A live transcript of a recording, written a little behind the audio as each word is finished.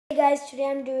guys, today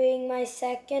I'm doing my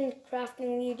second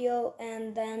crafting video,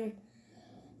 and then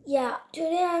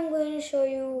today I'm going to show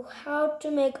you how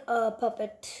to make a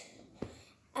puppet.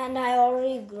 And I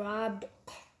already grabbed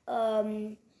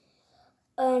an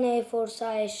A4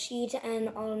 size sheet and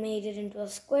all made it into a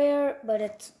square, but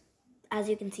it's, as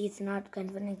you can see, it's not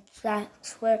kind of an exact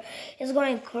square. It's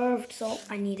going curved, so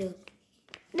I need to,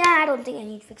 I don't think I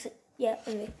need to fix it.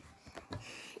 Anyway.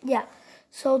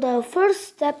 So the first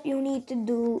step you need to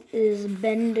do is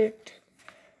bend it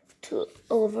to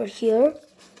over here,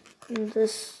 and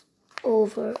this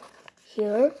over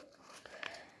here.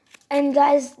 And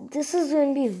guys, this is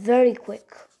going to be very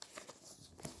quick.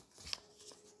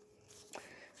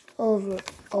 Oh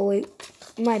wait,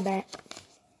 my bad.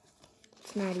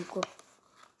 It's not equal.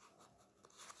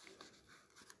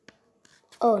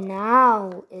 Oh,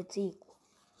 now it's equal.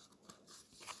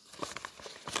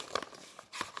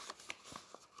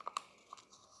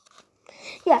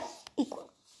 Yeah, equal.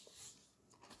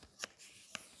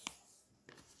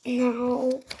 Now,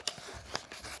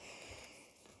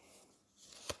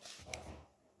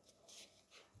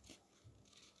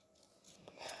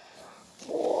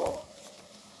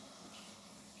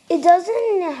 it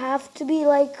doesn't have to be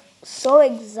like so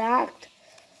exact.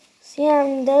 See,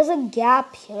 there's a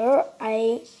gap here.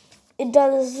 It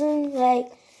doesn't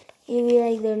like maybe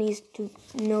like there needs to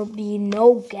be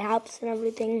no gaps and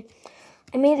everything.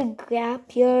 I made a gap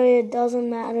here. It doesn't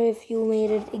matter if you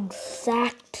made it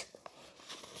exact.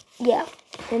 Yeah,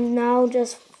 and now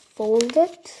just fold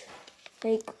it,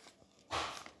 like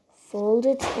fold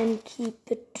it and keep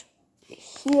it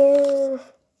here.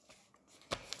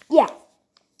 Yeah.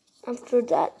 After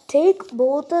that, take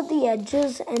both of the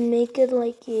edges and make it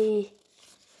like a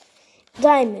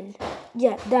diamond.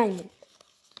 Yeah, diamond.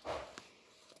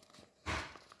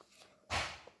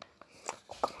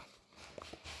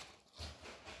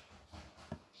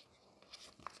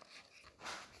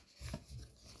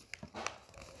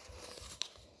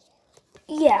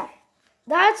 Yeah,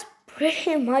 that's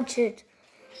pretty much it.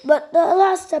 But the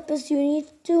last step is you need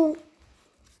to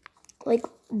like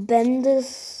bend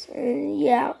this.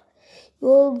 Yeah,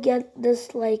 you'll get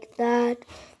this like that.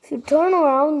 If you turn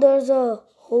around, there's a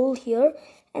hole here.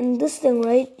 And this thing,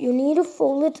 right, you need to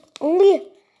fold it only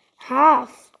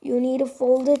half. You need to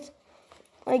fold it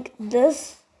like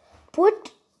this.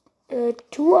 Put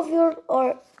two of your,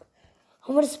 or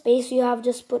how much space you have,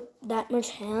 just put that much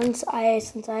hands.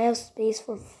 Since I have space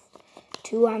for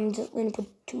two, I'm just going to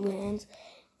put 2 hands.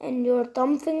 And your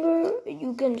thumb finger,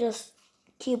 you can just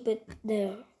keep it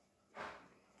there.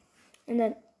 And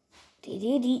then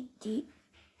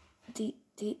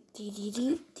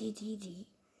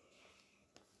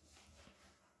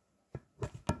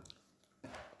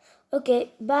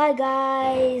Okay, bye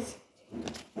guys.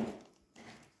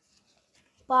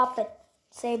 Pop it.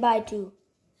 Say bye to.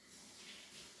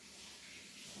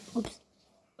 Oops.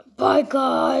 Bye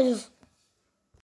guys.